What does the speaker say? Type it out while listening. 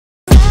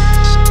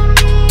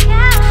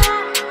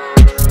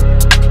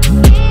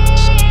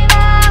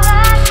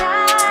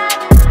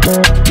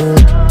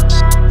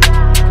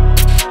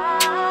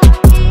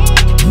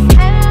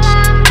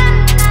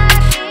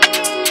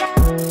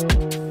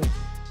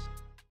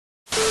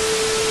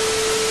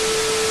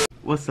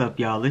What's up,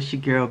 y'all? It's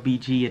your girl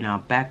BG, and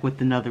I'm back with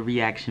another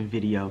reaction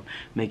video.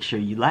 Make sure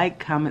you like,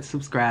 comment,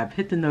 subscribe,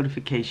 hit the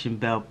notification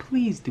bell.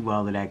 Please do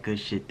all of that good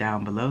shit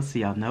down below so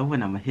y'all know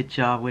when I'm gonna hit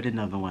y'all with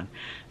another one.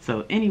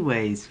 So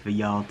anyways, for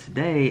y'all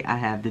today, I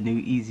have the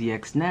new Ezee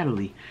x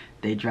Natalie.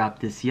 They dropped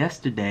this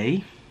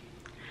yesterday.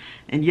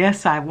 And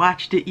yes, I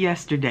watched it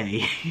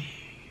yesterday.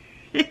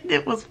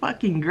 It was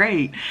fucking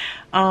great.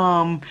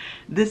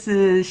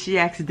 She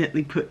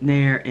accidentally put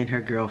Nair in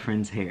her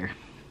girlfriend's hair.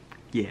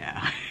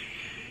 Yeah.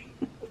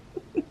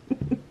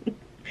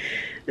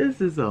 This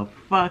is a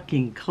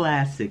fucking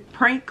classic.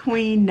 Prank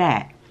Queen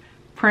Nat.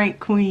 Prank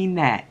Queen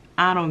Nat.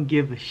 I don't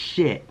give a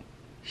shit.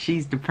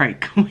 She's the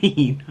prank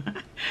queen.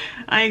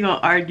 I ain't gonna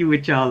argue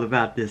with y'all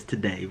about this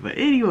today. But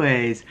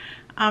anyways,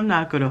 I'm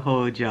not gonna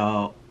hold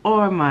y'all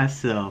or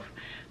myself.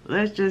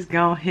 Let's just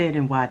go ahead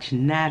and watch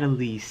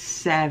Natalie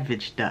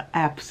savage the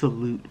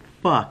absolute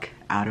fuck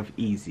out of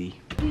Ezee.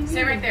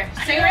 Stay right there.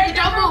 Stay right there.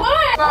 Don't move.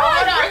 Bro,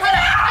 hold on.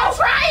 I'm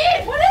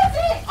trying. What is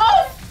it?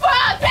 Oh,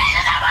 fuck.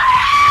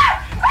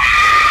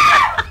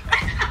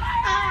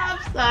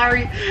 I'm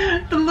sorry.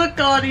 The look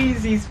on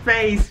Ezee's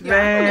face,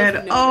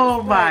 man.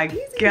 Oh my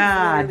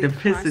god. The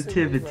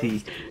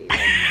sensitivity.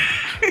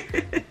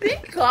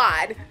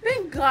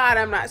 Thank God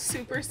I'm not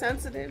super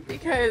sensitive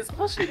because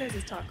all she does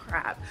is talk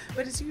crap.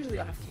 But it's usually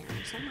off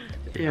camera, so I'm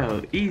not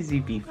Yo,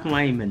 Ezee be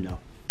flaming the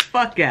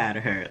fuck out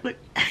of her. Look.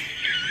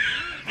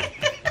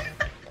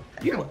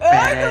 You a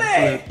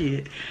badass little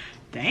kid.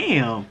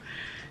 Damn.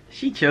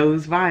 She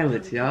chose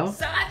violence, y'all.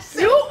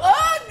 You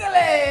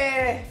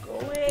ugly!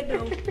 Go ahead,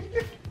 though.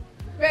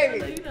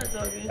 Baby. You not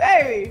talking.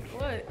 Baby.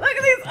 What? Look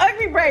at these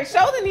ugly braids.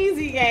 Show the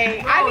Ezee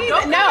gang. I need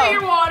don't to cut know.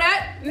 your wall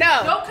that.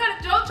 No. Don't try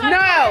to cut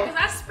it because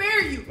I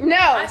spare you. No.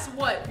 That's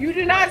what? You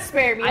do not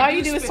spare me. All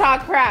you do is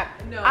talk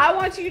crap. No. I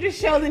want you to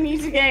show the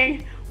Ezee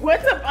gang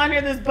what's up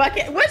under this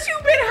bucket. What you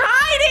been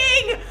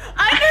hiding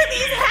under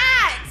these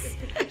hats?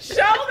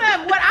 Show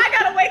them what I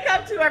gotta wake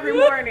up to every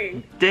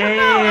morning.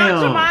 Damn.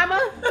 Come on, Aunt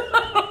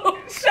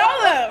Jemima. Show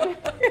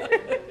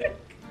them.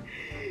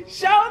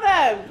 Show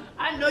them.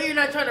 I know you're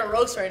not trying to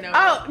roast right now.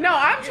 Oh no,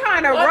 I'm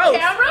trying to On roast.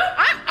 camera?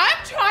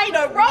 I'm trying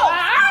to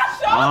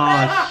roast. Show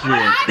them shit.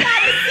 what I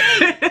gotta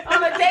see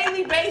on a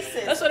daily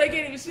basis. That's why they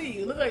can't even see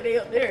you. Look like they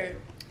up there.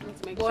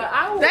 Let's make Boy, sure.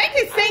 I will, They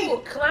can see. I will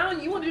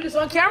clown. You want to do this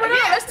on camera now?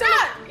 Yeah, Let's do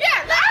it.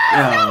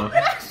 Yeah, Yo.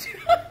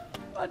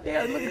 Oh,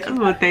 damn, look at That's you.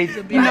 what they,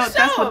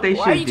 that's what they should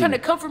Why are you trying do.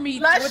 to comfort me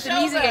Let's with the show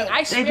Ezee them. gang? I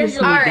They swear just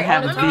you're need Alright, to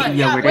have a let me-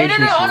 video where Wait, they no,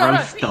 just hold on.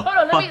 roast the fuck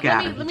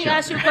out of Let me each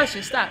ask you a other.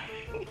 question. Stop.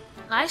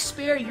 I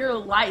spare your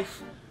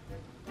life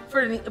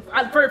for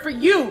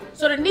you,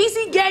 so the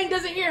Ezee gang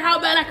doesn't hear how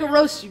bad I can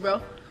roast you,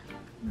 bro.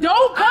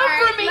 Don't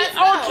come for me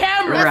on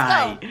camera.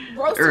 Right. Let's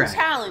go. Roasting Right.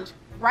 challenge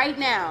right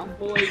now.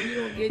 Boy, you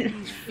don't get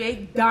these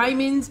fake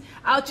diamonds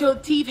out your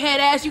teeth,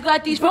 head ass. You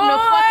got these from the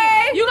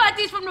fucking. You got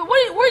these from the.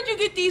 Where'd you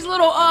get these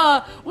little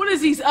what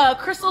is these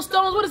crystal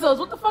stones? What is those?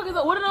 What the fuck is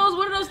that? What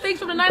are those things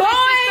from the 1960s?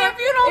 Boy, if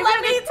you don't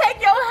let me take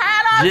your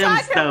hat off so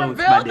I can Gemstones,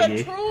 reveal my the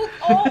nigga. truth.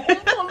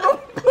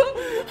 Oh,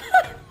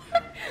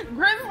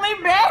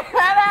 grizzly bear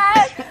hat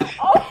ass.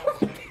 Oh.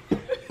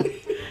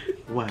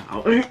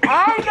 Wow.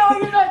 I know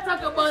you're not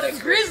talking about a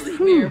grizzly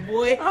bear,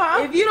 boy.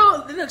 If you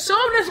don't look, show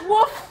him this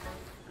wolf.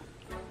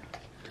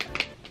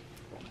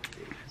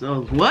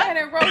 So what?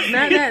 And roast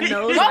Not me. that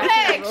nose. Go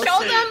ahead, show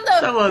them the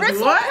Show us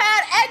bristle what?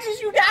 pad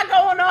edges you got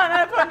going on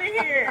up under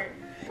here.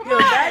 Come Yo,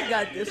 on. Dad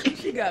got this one.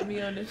 She got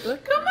me on this one.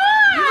 Come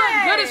on. You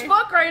look good as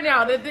fuck right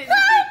now. Come on.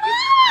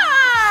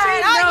 Oh,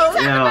 you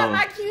talking Yo. about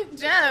my cute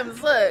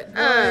gems. Look.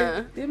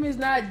 Them is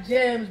not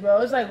gems,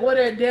 bro. It's like, what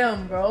are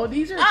them, bro?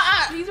 These are.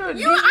 These are.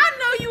 You, I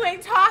know you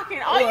ain't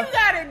talking. All you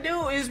gotta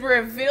do is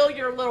reveal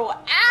your little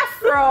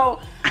afro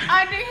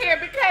under here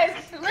because,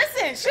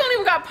 listen, she don't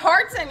even got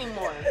parts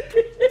anymore.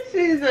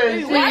 She's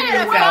a Why she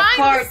gotta got find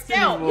the parts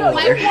scalp? anymore.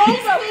 Like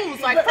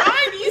Rose, like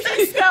find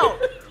Ezee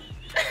scalp.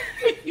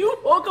 You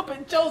woke up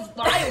and chose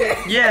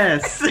violence.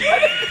 Yes.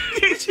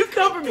 Did you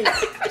cover me?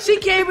 She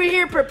came in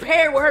here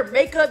prepared with her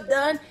makeup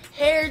done,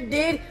 hair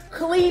did,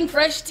 clean,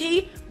 fresh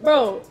tea.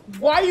 Bro,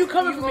 why are you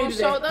coming for me today?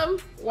 Show them?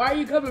 Why are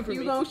you coming for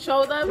You me? gonna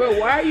show them? Bro,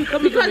 why are you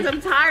coming for Because me?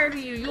 I'm tired of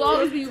you. You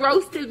always be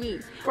roasting me.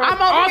 I'm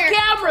over on here.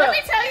 camera. Let me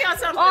tell y'all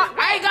something. Oh,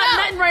 I ain't got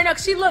nothing right now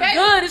 'cause she look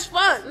good as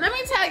fuck. Let me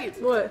tell you.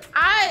 What?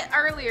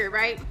 Earlier,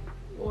 right?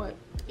 What?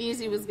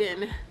 Ezee was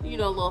getting, a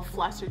little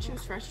flustered. She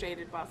was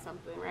frustrated about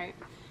something, right?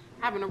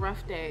 Having a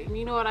rough day. And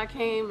you know what? I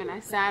came and I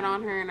sat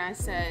on her and I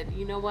said,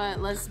 you know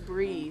what? Let's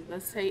breathe.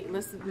 Let's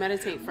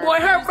meditate first. Boy,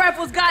 her breath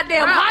was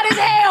goddamn hot as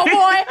hell,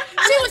 boy.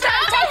 She was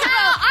trying to talk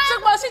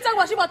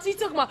about. She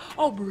talking about.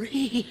 Oh,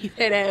 breathe,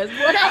 that ass.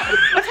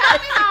 Boy. Tell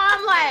me how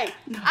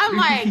I'm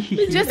like,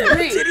 just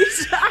breathe.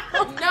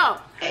 No.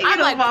 I'm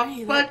like,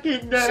 my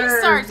fucking nerves. she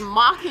starts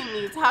mocking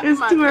me, talking It's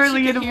about too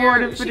early in the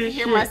morning for she this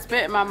hear shit. my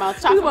spit in my mouth,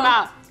 talking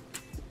about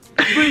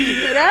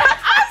Breathe.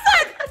 I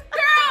said,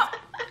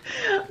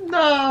 girl,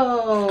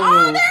 No.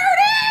 oh, there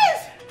it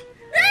is!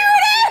 There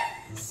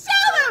it is!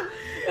 Show them!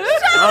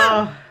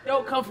 Show them!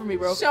 Don't come for me,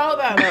 bro. Show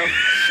them.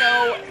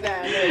 Show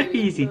them.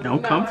 Easy,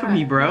 don't come for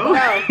me, bro.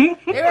 No.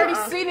 They already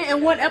seen it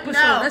in one episode.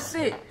 No. That's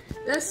it.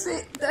 That's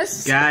it.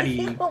 That's Got it.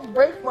 him. Don't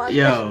break my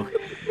Yo.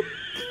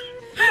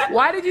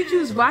 Why did you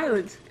choose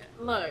violence?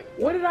 Look.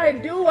 What did I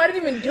do? I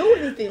didn't even do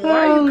anything.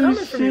 Why are you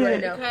coming for me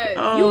right now?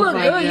 Because You look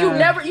my good.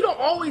 God. You don't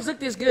always look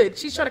this good.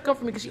 She's trying to come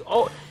for me because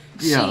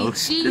Yo,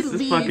 she this is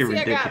leaves. fucking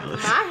I got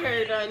ridiculous. my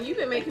hair done. You've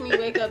been making me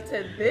wake up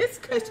to this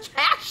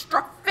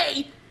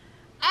catastrophe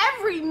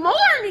every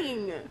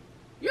morning.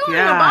 You don't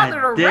even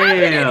bother to wrap it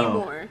damn.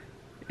 anymore.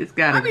 It's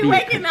gotta I be be a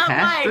waking up like,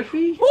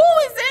 catastrophe. who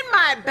is in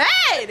my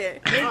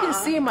bed? They can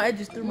see my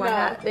edges through my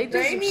hat. They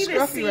just need to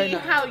scruffy see right now.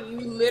 how you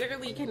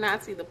literally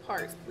cannot see the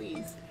parts,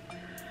 please.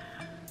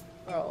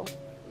 Bro.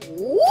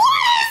 What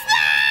is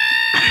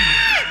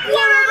that?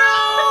 What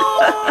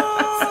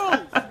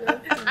are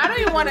those? I don't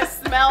even want to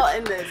smell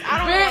in this. I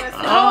don't want to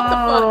smell. Hold the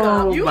fuck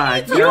up. Oh You my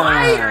need to wash your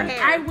God. hair.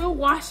 I will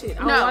wash it.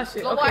 I'll No, wash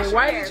it. go wash Okay, your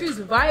why hair. did you choose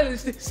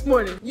violence this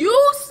morning?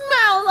 You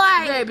smell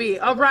like. Baby,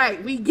 all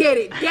right, we get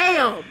it.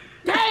 Damn.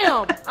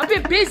 Damn. I've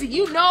been busy.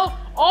 You know,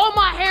 all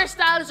my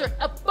hairstylists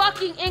are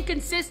fucking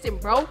inconsistent,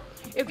 bro.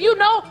 If you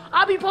know,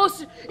 I'll be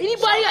posting.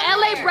 Anybody an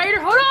LA braider?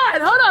 Hold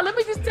on. Let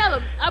me just tell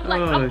them. I'm like,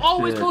 Oh, I'm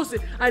always shit. posting.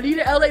 I need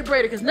an LA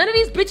braider because none of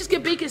these bitches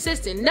can be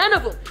consistent. None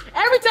of them.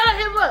 Every time I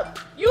hit them up,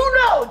 you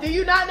know. Do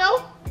you not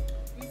know?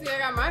 You see, I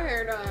got my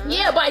hair done.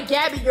 Yeah, by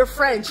Gabby, your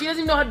friend. She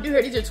doesn't even know how to do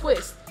hair. These are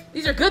twists.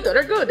 These are good though.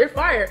 They're good. They're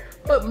fire.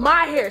 But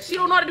my hair, she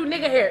don't know how to do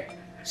nigga hair.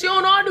 She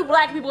don't know how to do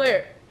black people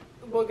hair.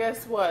 Well,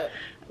 guess what?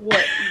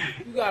 What?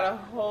 You got a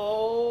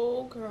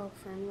whole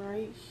girlfriend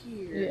right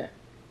here. Yeah.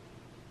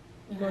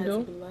 You that gonna has do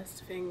it?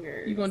 blessed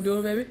fingers. You gonna do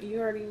it, baby? You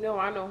already know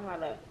I know how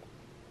to.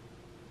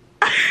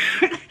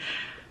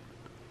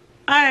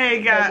 I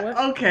ain't got. What?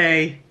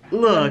 Okay,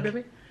 look.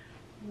 Baby?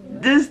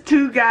 This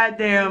too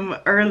goddamn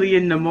early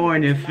in the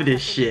morning for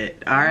this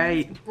shit. All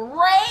right,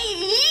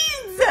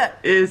 Braids!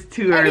 it's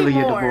too early in the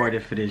Anymore. morning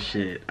for this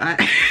shit.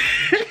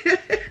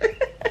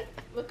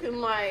 Looking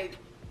like.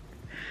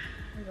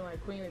 Looking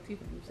like Queen Latifah,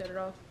 you set it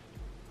off.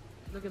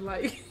 Looking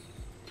like.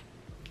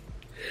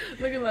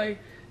 looking like.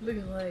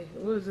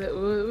 What was that?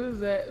 What was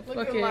that?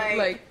 Looking Fucking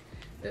like-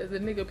 the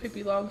nigga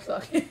Pippi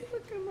Longstocking.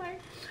 Looking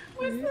like.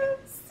 What's the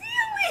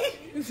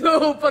ceiling?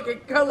 So fucking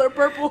color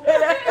purple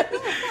head ass.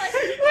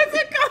 What's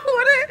it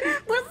called?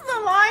 What's the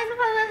line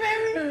from it,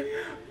 baby?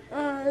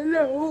 I don't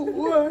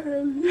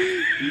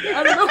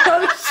know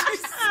how she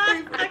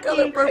say the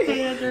color purple.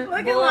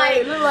 Looking Boy,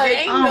 like. look like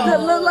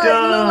Django. look like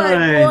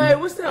boy.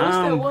 What's that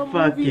I'm one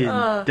fucking movie?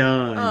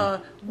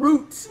 done.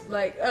 Roots.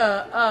 Like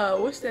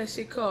what's that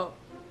shit called?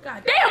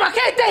 God damn, I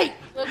can't think.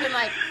 Looking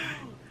like.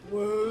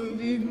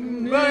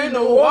 In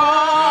the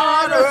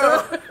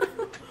water.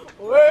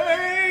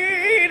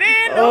 Wait in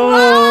the Oh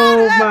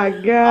water. my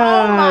Oh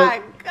god.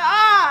 my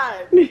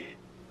god.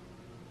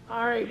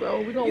 All right,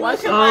 bro. We gonna You watch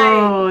looking it.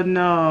 Oh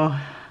no.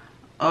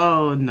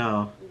 Oh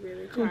no.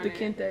 Really Kunta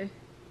trying. Kinte.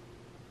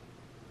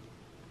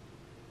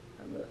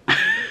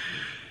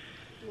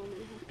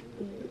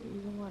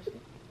 You gonna watch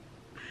it?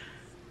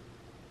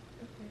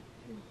 Okay.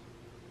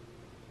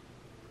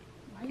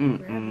 Why you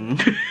grabbing?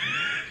 Mm-mm.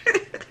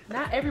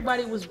 Not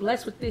everybody was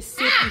blessed with this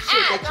silky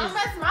shit that Don't you.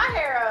 mess my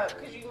hair up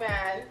because you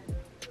mad.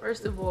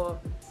 First of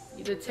all,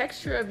 the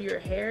texture of your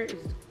hair is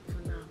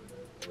phenomenal,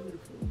 beautiful.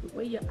 The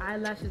way your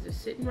eyelashes are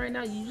sitting right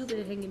now, usually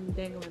they're hanging and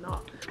dangling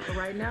off, but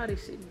right now they're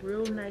sitting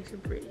real nice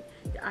and pretty.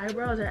 Your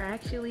eyebrows are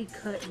actually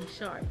cut and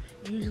sharp.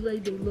 Usually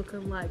they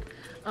looking like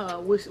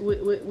what's his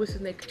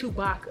name,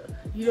 Chewbacca.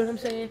 You know what I'm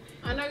saying?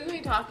 I know you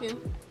ain't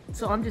talking.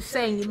 So I'm just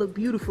saying you look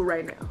beautiful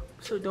right now.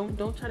 So don't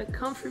try to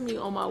come for me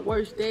on my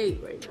worst day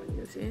right now. You know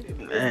what I'm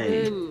saying?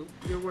 Hey. In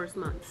your worst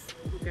months,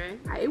 okay?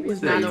 It was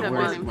Say not your a Have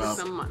worst month. been in for month.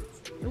 some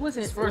months. It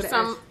wasn't For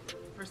some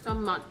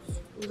months.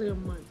 It was like a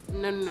month.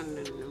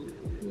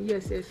 No.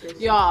 Yes.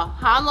 Y'all,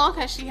 how long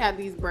has she had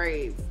these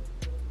braids?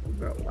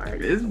 Bro, why are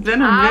you? It's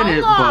been a How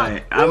minute, long?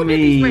 but I Who did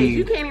these braids?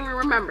 You mean, can't even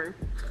remember.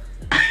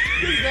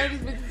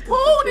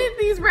 Who did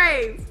these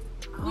braids?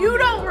 You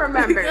don't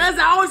remember. Because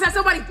I always have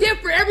somebody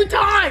different every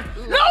time.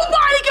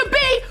 Nobody can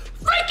be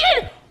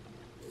freaking.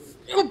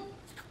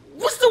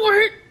 What's the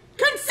word?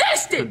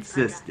 Consistent.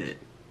 consistent.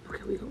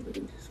 Okay, we gonna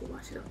do this. We'll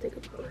watch it. I'll take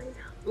a photo right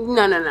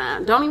now.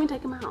 No. Don't even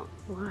take them out.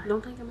 Why?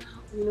 Don't take them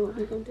out. You know what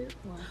we're gonna do?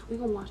 We're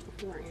gonna wash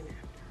before and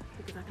after.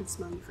 Because I can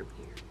smell you from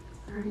here.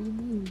 What do you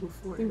mean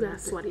before? You and got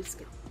after? sweaty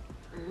skin.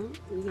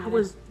 I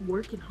was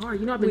working hard.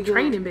 You know I've been We gonna-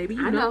 training, baby.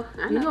 You I know.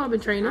 You know I've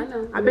been training. I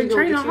know. I've We been gonna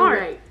training get you hard.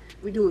 right.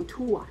 We're doing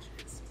 2 washes.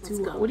 Let's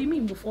go. What do you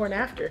mean before and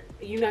after?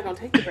 You're not gonna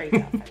take the braids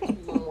out first.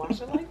 We're gonna wash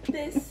it like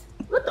this.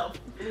 What the?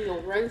 We're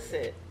gonna rinse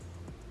it.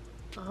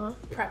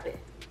 Prep it.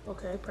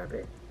 Okay, prep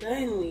it.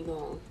 Then we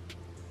gonna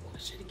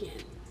wash it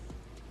again.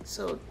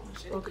 So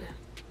Wash it okay. again.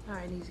 All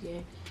right, these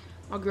game.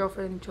 My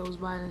girlfriend chose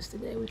violence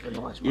today. We're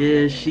gonna watch. my Yeah,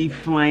 man. she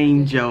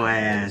flamed your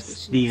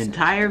ass the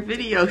entire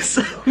video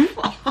so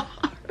far.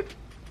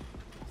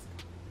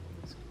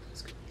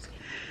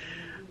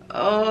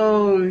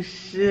 Oh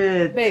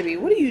shit. Baby,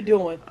 what are you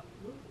doing?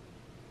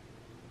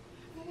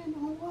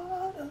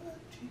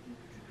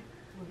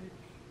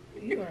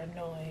 You are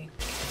annoying.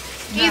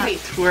 Easy.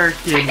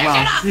 Twerking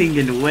while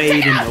singing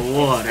Wade in the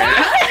water. You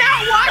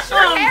cannot wash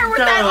your hair with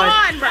that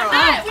on, bro.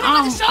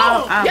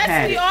 I've Yes,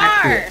 had we it.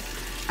 are.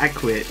 I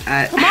quit.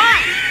 Come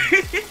on.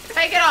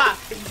 Take it off.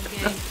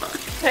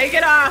 Take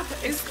it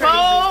off.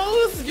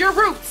 Expose your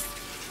roots.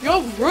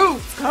 Your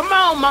roots. Come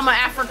on, Mama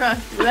Africa.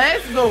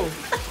 Let's go.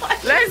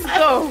 Let's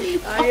go.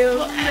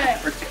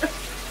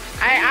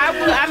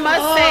 I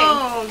must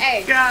say,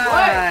 hey,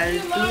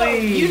 God,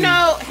 please. you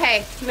know,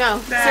 hey, no,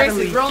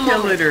 Natalie, seriously, real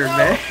killing moment. her,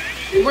 man.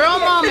 Real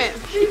moment.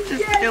 She's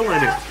just killing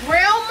her.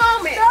 Real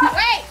moment. No.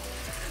 Wait.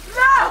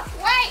 No.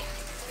 Wait.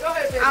 Go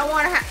ahead, baby. I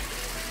want to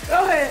have.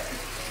 Go ahead.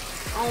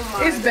 Oh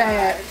my. It's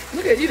bad.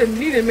 Look at you.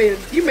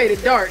 You made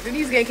it dark. And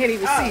these guys can't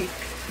even see.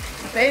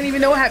 They didn't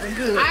even know what happened.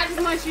 Good. I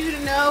just want you to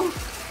know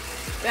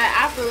that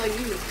I feel like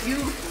you was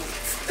beautiful.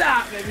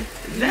 Stop, baby.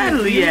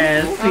 Natalie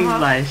ass seems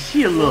like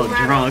she a little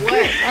drunk.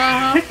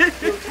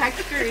 Your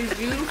texture is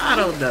beautiful. I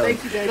don't know.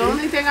 Thank you, Daddy. The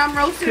only thing I'm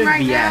roasting Could right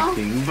be now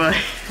acting, but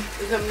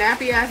is them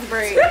nappy ass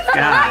braids. God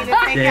I need to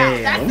take out.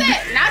 damn.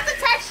 That's it. Not the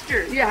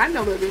texture. Yeah, I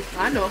know, baby.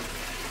 I know.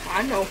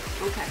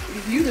 Okay.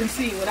 You done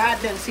seen what I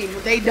done seen.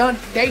 What they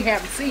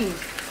haven't seen.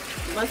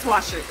 Let's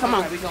watch it. Come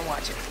on. Right, we gonna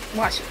watch it.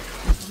 Watch it.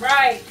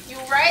 Right. You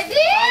ready?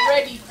 I'm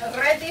ready.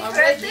 Ready? I'm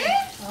Ready? ready.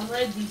 I'm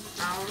ready.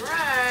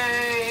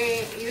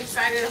 Alright. You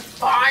excited to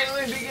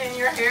finally be getting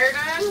your hair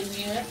done?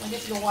 Yeah, I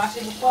guess you gonna watch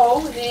it before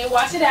and then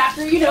watch it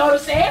after. You know what I'm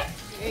saying?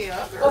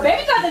 Yeah. Well,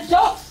 baby got the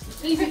jokes.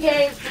 Easy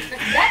game.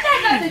 That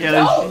got the yo,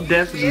 jokes. she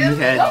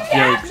definitely had No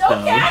cap, jokes no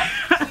though. cap.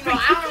 You know,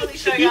 I don't really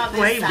show She y'all this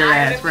waved her side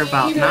ass of for me.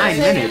 about You know what 9 I'm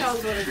saying? minutes.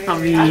 Knows what it is. I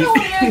mean, I know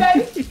what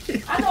it is,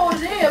 baby. I know what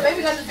it is.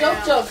 Baby got the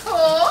joke jokes.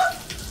 Cool.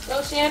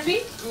 Little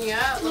champy.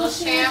 Yeah, Little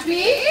little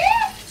champy.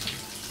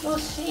 Little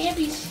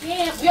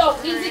champy. Yo,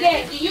 easy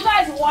game. Do you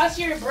guys wash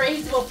your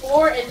braids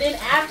before and then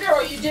after,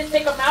 or you just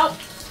take them out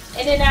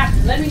and then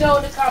after? Let me know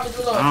in the comments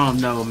below. I don't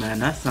know, man.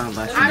 That sounds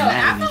like some I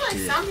Natalie feel like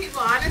shit. some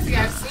people, honestly,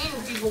 I've seen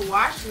people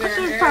wash their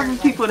hair. There's probably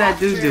people that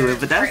do it,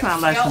 but that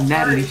sounds like some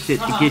Natalie shit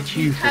to get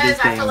you for this Because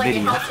I feel damn like it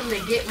video. helps them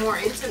to get more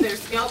into their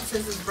scalp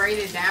since it's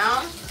braided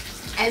down.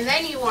 And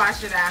then you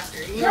wash it after.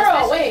 You Girl, know,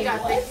 especially if wait, you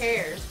got what? thick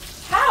hair.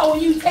 How?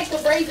 When you take the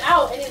braids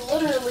out and it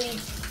literally,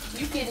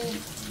 you can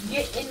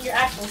get in your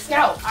actual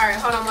scalp. Alright,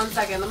 hold on 1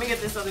 second. Let me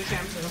get this other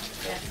shampoo.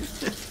 Yeah.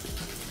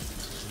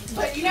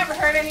 But you never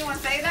heard anyone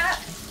say that?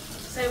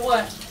 Say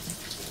what?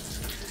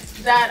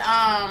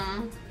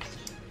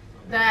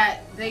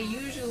 That they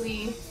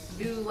usually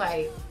do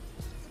like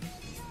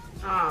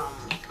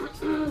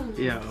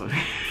Yo.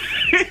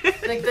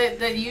 like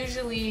that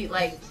usually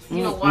like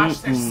wash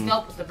their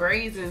scalp with the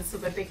braids in so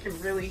that they can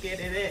really get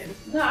it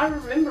in. No, I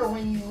remember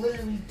when you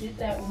literally did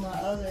that with my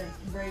other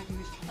braid. You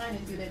was trying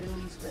to do that at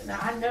least, but no,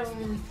 I never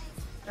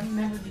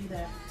do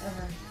that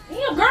ever.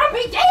 Damn, girl,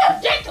 be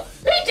damn gentle.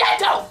 Be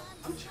gentle.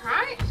 I'm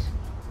trying.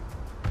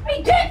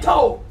 Be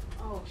gentle.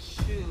 Oh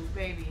shoot,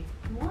 baby.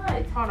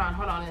 What? Hold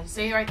on.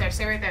 Stay right there.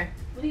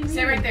 What do you mean?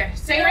 Stay right there.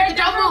 Stay right there.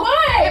 Don't For move.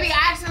 what? Baby,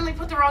 I accidentally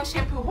put the wrong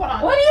shampoo. Hold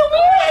on. What do you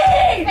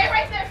mean? Stay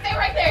right there. Stay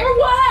right there. For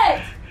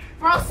what?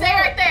 Bro, stay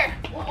right there.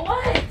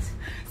 What?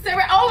 Stay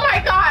right. Oh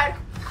my god.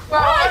 Bro,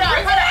 hold on.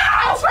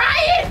 I'm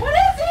trying. What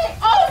is it?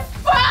 Oh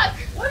fuck.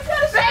 What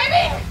kind of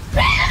Baby.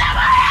 Bitches in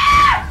my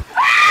hair.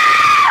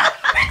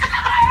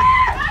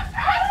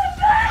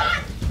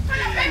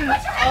 Baby,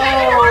 put your hand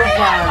Oh in your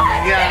hair. my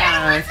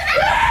god.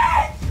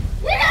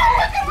 We gotta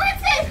fucking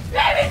rinse it.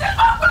 Baby, this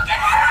my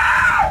fucking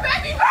hair.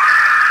 Baby,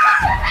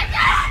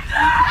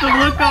 The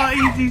look on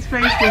Ezee's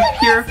face is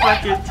pure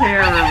fucking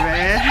terror,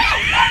 man.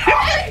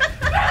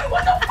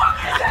 What the fuck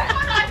is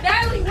that?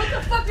 Natalie, what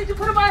the fuck did you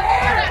put in my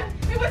hair?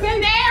 it was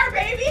in there,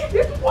 baby.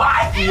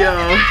 What?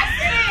 Yo.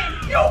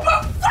 You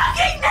put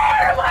fucking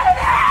hair in my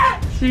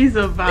hair! She's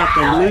about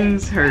to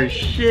lose her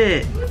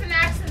shit. It was an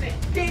accident.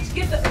 Bitch,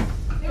 get the...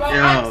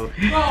 Yo.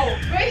 Bro.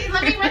 Baby,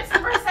 let me rinse the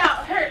rest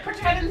out. Here, put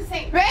your head in the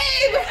sink. Babe! I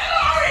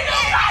already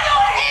know I know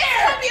hair!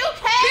 It's gonna be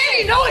okay.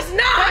 Baby, no it's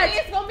not! Baby,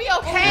 it's gonna be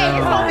okay. No.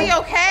 It's gonna be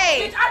okay.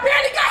 Bitch, I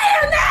barely got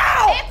hair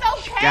now! It's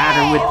okay. Got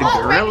her with the Look,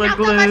 Gorilla baby, how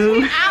come I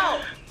Glue. came out?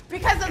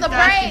 Because of the Now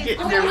she braids.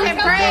 getting You there with can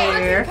the braids.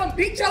 hair. Come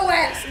beat your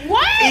ass!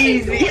 What?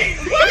 Easy.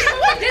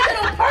 What did it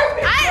on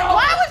purpose, bro?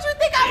 Why would you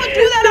think I would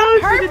do that on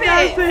She did not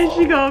purpose? say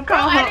she gonna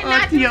call Bro, I her did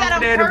not auntie do that over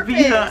on there to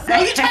beat her purpose. Bro,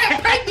 you trying to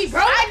prank me,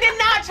 bro? I did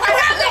not try You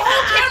to have the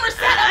whole camera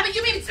set up and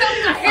you mean to tell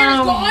me my hair is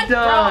I'm gone?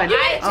 done. You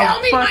mean to tell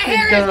I'm me my fucking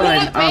hair is done.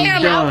 gone? I'm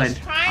Bam. done.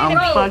 I'm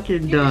Bro,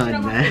 fucking get this shit done,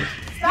 out my man.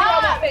 face. Stop. Get it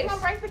out my I'm face.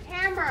 gonna break the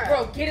camera.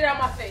 Bro, get it out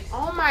my face.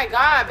 Oh my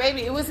god,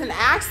 baby, it was an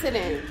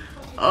accident.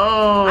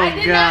 Oh I did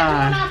not do it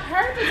god. on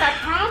purpose, I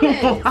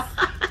promise.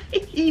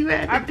 Why you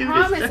had to I do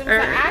promise this it to was an her?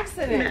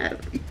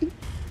 accident.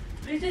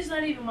 Bitch, it's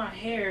not even my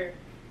hair.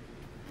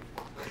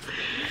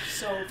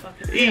 So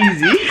fucking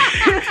Easy.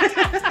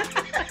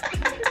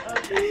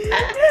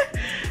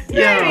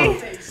 Yo.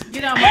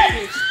 Get out my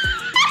face.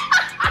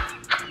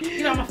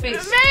 Get out my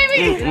face.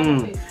 Baby! Get out my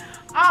face.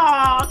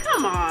 Oh,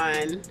 come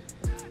on.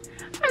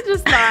 I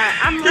just thought,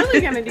 I'm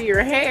really gonna do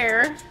your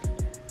hair.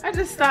 I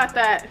just thought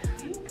that.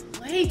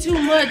 Way too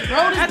much, bro.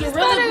 I This just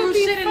Gorilla thought it Glue would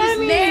be shit in funny.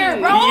 this nair,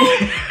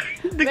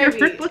 bro. The Baby,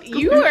 gorilla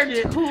you glue are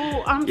shit.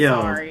 cool. I'm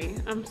Yo. sorry.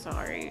 I'm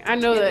sorry. I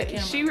know Get the that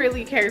camera. she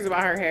really cares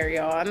about her hair,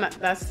 y'all. I'm not,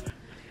 that's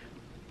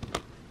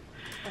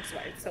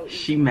why it's so easy.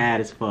 She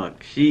mad as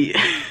fuck. She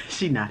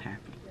not happy.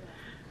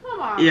 Come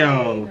on,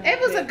 Yo. babe. It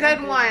was a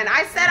good one.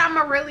 I said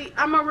I'ma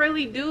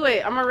really do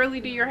it. I'ma really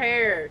do your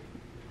hair.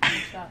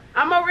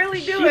 I'ma really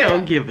do She it.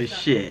 don't give a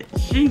shit.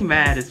 She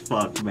mad as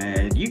fuck,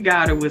 man. You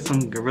got her with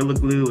some Gorilla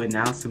Glue and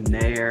now some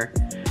Nair.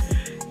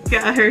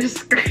 Got her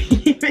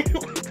screaming.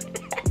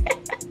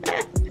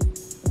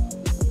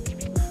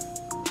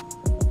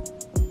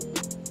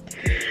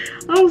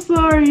 I'm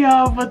sorry,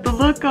 y'all, but the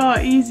look on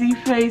Ezee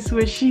face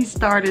when she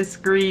started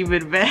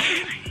screaming, man.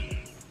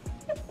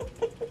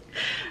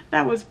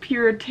 That was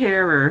pure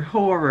terror,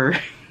 horror.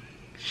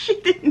 She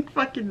didn't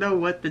fucking know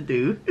what to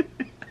do.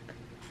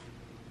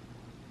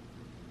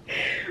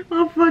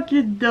 I'm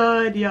fucking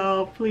done,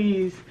 y'all.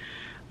 Please.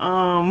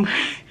 Oh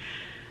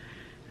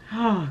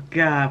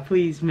God,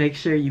 please make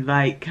sure you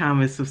like,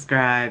 comment,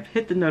 subscribe,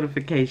 hit the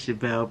notification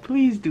bell.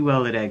 Please do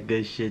all of that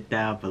good shit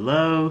down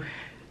below.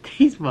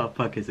 These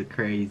motherfuckers are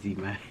crazy,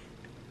 man.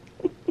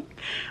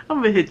 I'm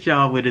gonna hit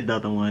y'all with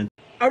another one.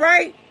 All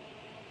right?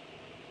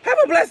 Have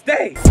a blessed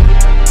day.